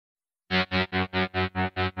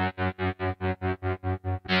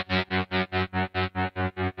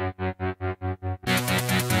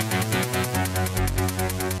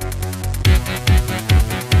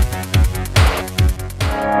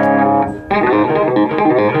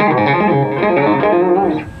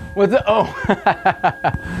What's it? Oh,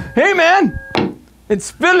 hey man,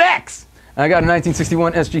 it's Phil X. I got a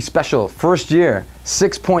 1961 SG Special, first year,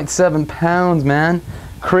 6.7 pounds, man.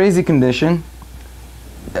 Crazy condition.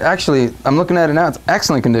 Actually, I'm looking at it now, it's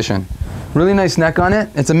excellent condition. Really nice neck on it.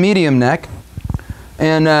 It's a medium neck.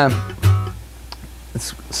 And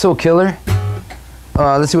it's so killer.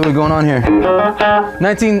 Let's see what's going on here.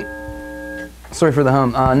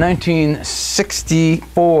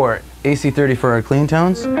 1964 AC30 for our clean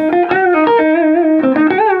tones.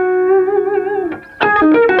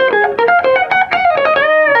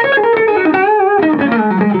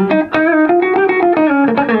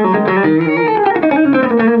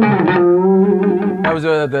 That was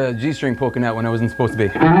the G string poking out when I wasn't supposed to be.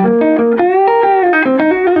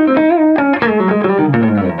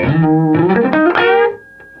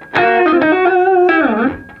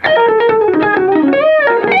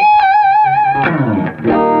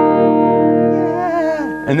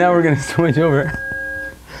 And now we're going to switch over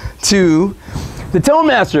to the Tone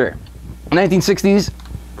Master, 1960s.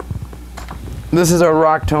 This is our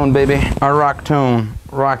rock tone, baby. Our rock tone.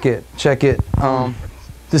 Rock it. Check it.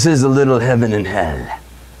 This is a little heaven and hell.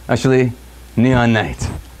 Actually, Neon Night.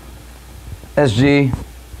 SG,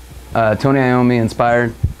 Tony Iommi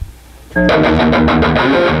inspired.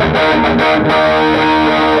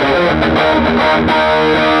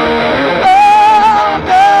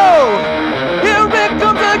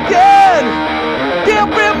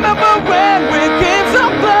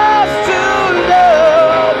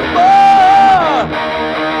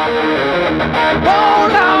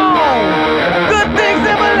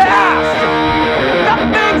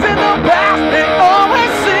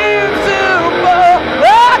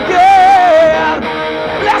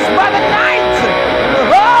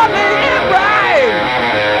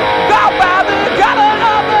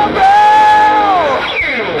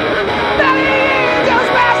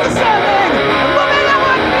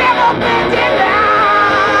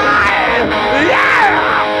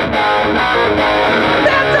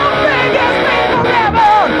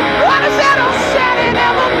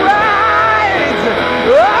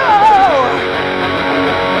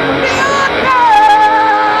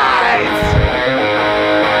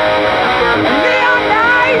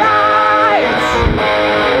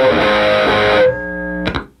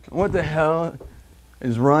 What the hell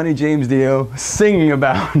is Ronnie James Dio singing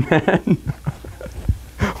about, man?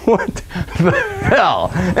 What the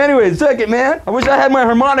hell? Anyways, check it, man. I wish I had my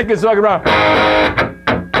harmonica so I could rock.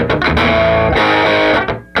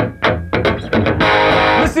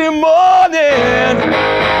 Misty morning,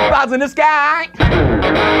 clouds in the sky.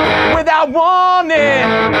 Without warning,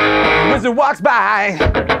 wizard walks by.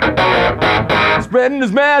 Spreading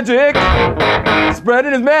his magic,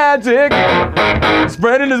 spreading his magic,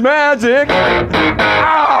 spreading his magic.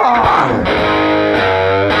 Oh,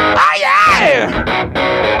 oh yeah!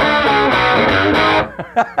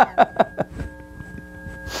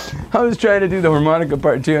 I was trying to do the harmonica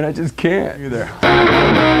part too, and I just can't either.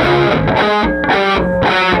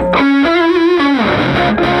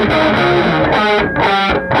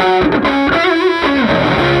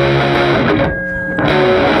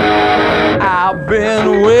 I've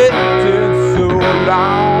been waiting so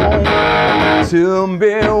long to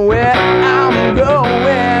be where I'm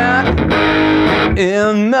going,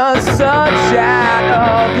 in the sunshine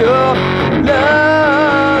of your love.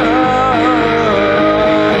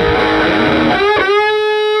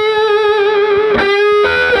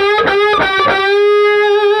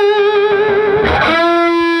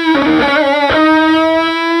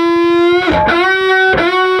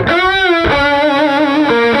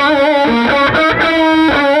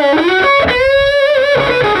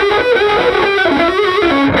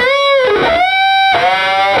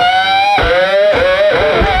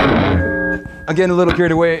 I'm getting a little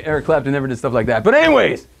carried away. Eric Clapton never did stuff like that. But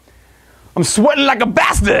anyways, I'm sweating like a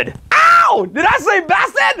bastard. Ow! Did I say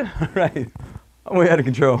bastard? All right. I'm way out of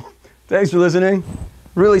control. Thanks for listening.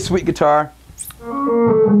 Really sweet guitar.